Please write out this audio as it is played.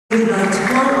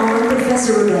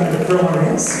Professor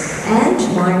Flores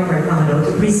and Mark Mercado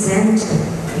to present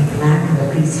a plaque of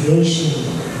appreciation.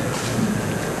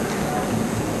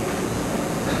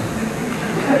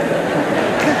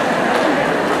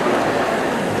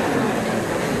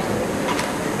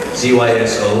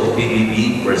 CYSO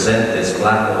PPP present this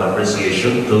plaque of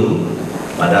appreciation to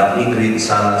Madam Ingrid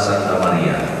Sala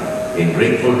Santamaria in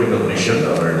grateful recognition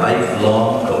of her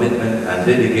lifelong commitment and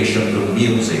dedication to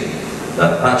music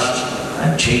that touched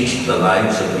and changed the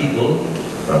lives of people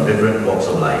from different walks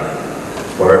of life,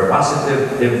 for her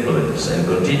positive influence and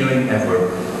continuing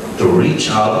effort to reach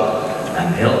out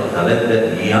and help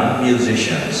talented young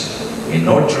musicians in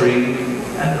nurturing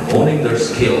and honing their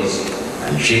skills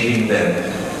and shaping them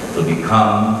to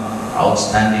become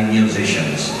outstanding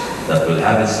musicians that will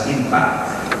have its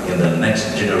impact in the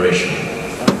next generation.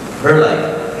 Her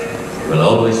life will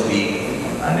always be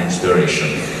an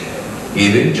inspiration.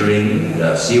 Even during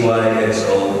the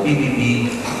CYSO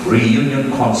PPP reunion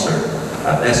concert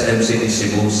at SM City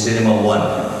Cebu Cinema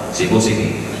 1, Cebu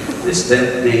City, this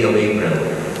 10th day of April,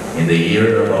 in the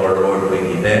year of our Lord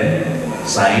 2010,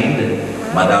 signed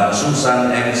Madam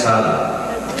Susan M.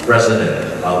 Sala,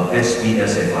 President of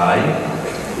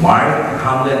SPSFI, Mark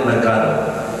Hamlet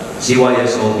Mercado,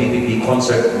 CYSO PPP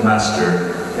Concert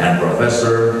Master, and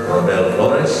Professor Rodel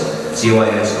Flores,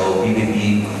 CYSO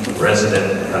PPP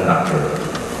Resident Conductor.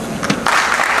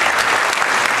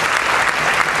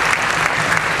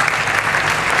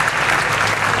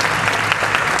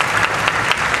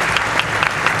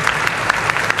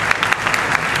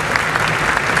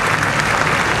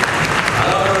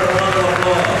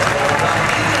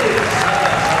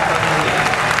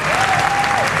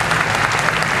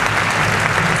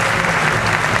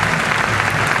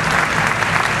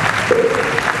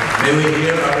 May we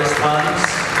hear a response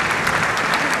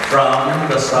from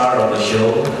the star of the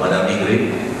show, Madam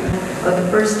Ingrid? Well, the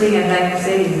first thing I'd like to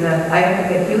say is that I have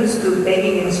to get used to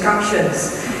taking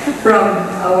instructions from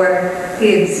our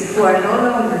kids who are no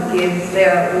longer kids. They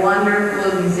are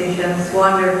wonderful musicians,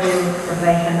 wonderful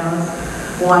professionals,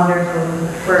 wonderful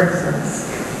persons.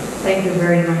 Thank you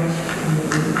very much.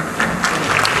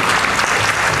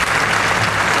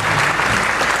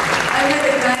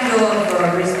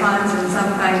 Response and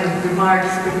some kind of remarks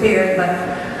prepared, but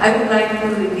I would like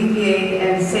to deviate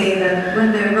and say that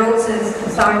when the roses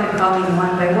started coming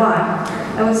one by one,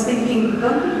 I was thinking,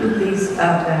 don't we do this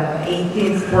at the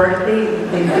 18th birthday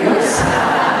debuts?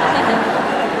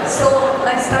 So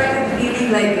I started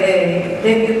feeling like a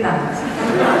debutante.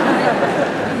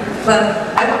 But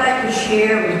I would like to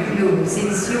share with you,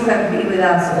 since you have been with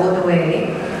us all the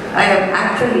way, I am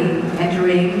actually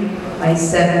entering my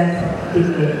 7th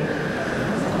decade.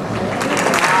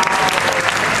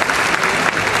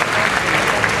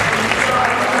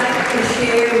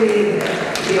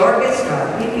 The orchestra,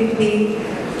 PPP,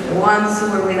 the ones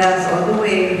who were with us all the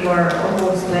way for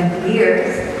almost 20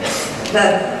 years,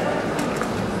 that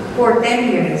for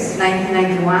 10 years,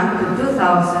 1991 to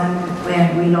 2000,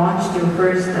 when we launched your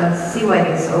first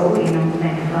CYSO in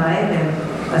 1995 and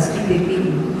as PPP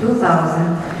in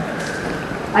 2000,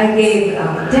 I gave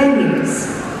 10 years,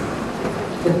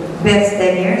 the best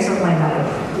 10 years of my life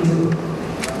to you.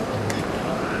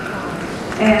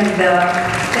 And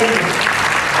thank you.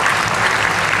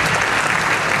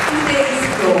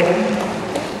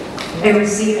 I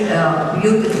received a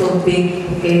beautiful big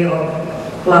bouquet of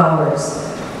flowers.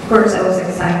 Of course, I was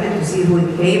excited to see who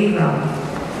it came from.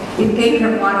 It came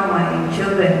from one of my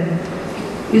children.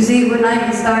 You see, when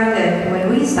we started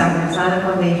Sala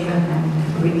Foundation,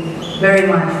 and with very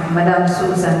much Madam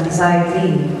Susan beside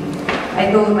me,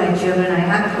 I told my children I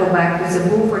had to go back to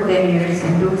Cebu for 10 years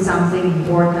and do something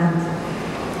important.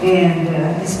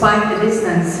 And despite the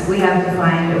distance, we have to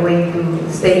find a way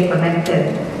to stay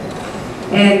connected.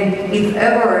 And if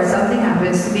ever something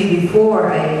happens to me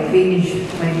before I finish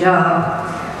my job,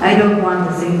 I don't want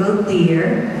a single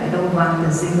tear, I don't want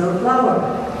a single flower.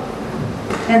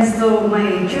 And so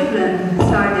my children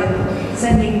started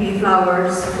sending me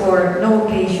flowers for no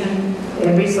occasion,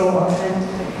 every so often.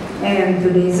 And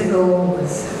 2 days ago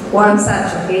was one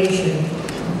such occasion.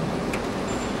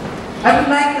 I would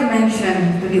like to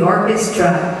mention to the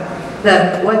orchestra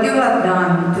that what you have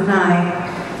done tonight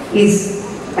is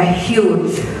a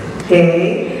huge,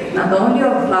 okay, not only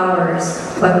of flowers,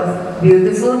 but of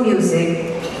beautiful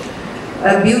music,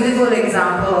 a beautiful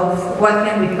example of what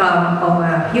can become of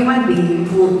a human being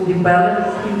who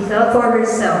develops himself or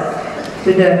herself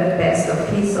to the best of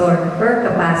his or her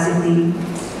capacity.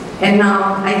 And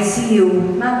now I see you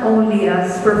not only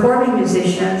as performing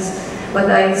musicians, but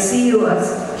I see you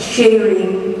as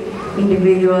sharing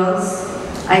individuals.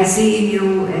 I see in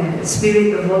you a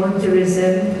spirit of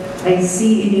volunteerism. I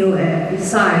see in you a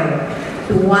desire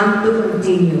to want to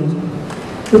continue,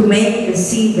 to make the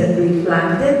seed that we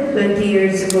planted 20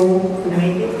 years ago, to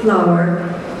make it flower,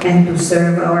 and to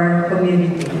serve our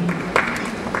community.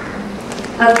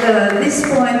 At this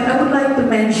point, I would like to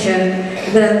mention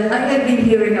that I have been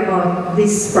hearing about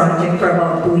this project for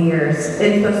about 2 years,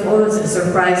 and it was always a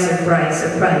surprise, surprise,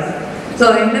 surprise.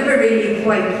 So I never really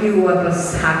quite knew what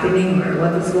was happening or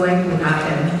what was going to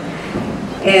happen.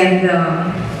 And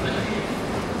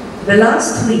the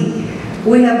last week,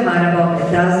 we have had about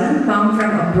 12 come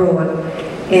from abroad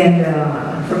and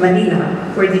from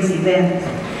Manila for this event.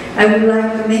 I would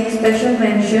like to make special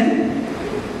mention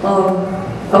of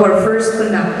our first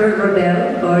conductor,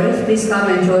 Rodel Torres. Please come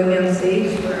and join me on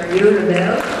stage. Where are you,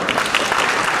 Rodel?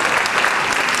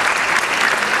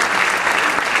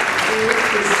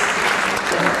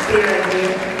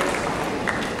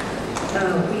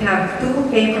 We have 2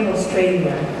 came from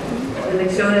Australia, the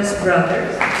Lecciones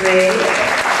brothers, Ray and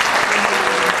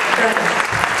brothers.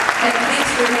 And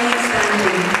please remain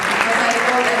standing. As I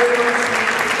call everyone's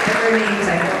names,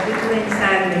 I call you remain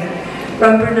standing.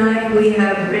 From Brunei, we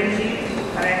have Reggie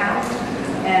Pareja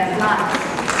and Lance.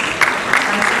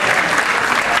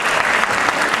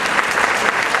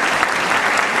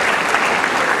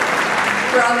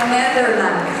 From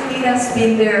Netherlands, he has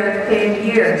been there 10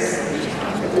 years.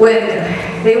 When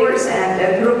they were sent,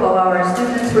 a group of our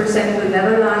students were sent to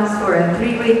Netherlands for a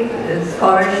 3-week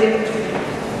scholarship.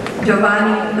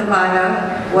 Giovanni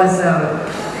Nevada was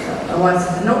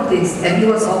noticed, and he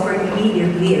was offered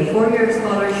immediately a 4-year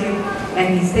scholarship,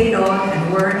 and he stayed on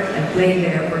and worked and played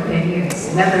there for 10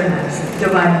 years. Netherlands,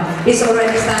 Giovanni. He's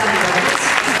already standing.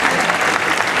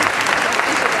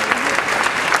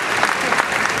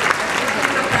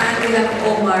 We have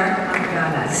Omar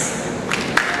Anganas.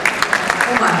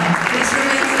 Omar, please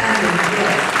remain standing.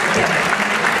 Yes.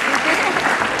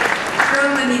 From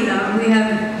Manila, we have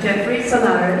Jeffrey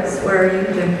Salares. Where are you,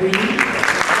 Jeffrey?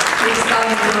 Please come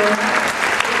and join us.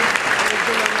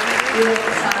 We have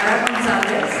Sarah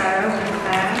Gonzalez. Sarah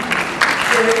Gonzalez.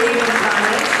 Jerry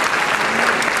Gonzalez.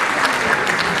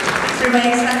 Please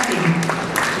remain standing.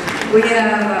 We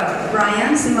have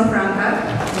Brian Simafranca.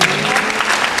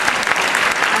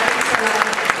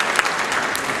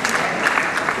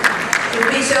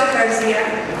 Bishop Garcia.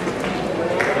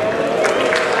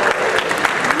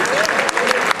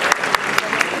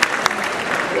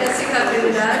 Jessica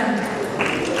Bildad.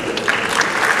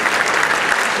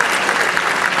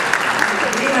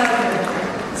 We have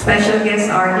special guest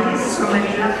artists from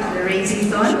Manila, the Racing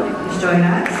Stone. Please join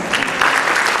us.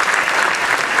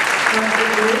 From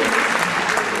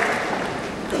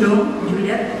Cebu,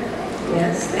 Juliet.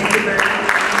 Yes, thank you very much.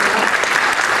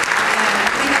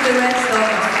 The rest of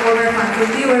former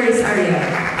faculty. Where is Ariel?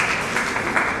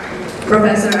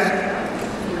 Professor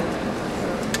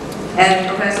and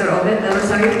Professor Obed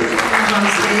Delasario on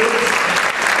stage.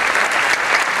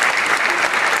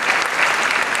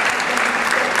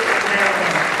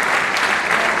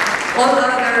 All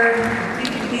other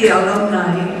PPP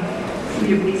alumni, will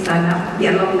you please stand up? The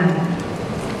alumni.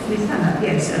 Please stand up.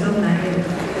 Yes, alumni.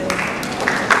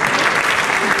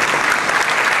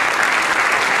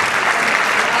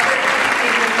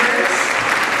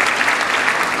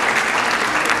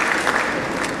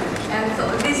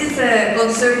 A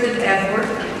concerted effort,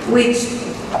 which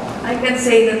I can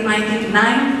say that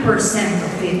 99%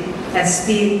 of it has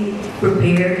been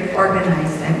prepared,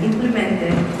 organized, and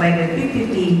implemented by the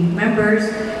PPP members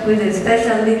with the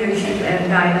special leadership and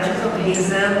guidance of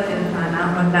Hazel and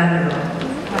Hannah Magdaleno.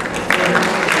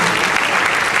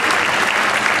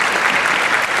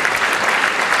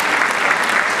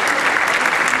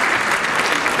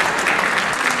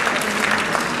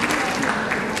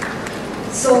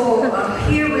 So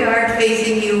here we are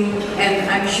facing you, and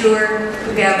I'm sure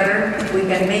together we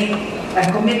can make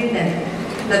a commitment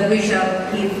that we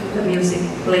shall keep the music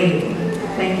playing.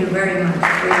 Thank you very much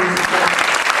for your support.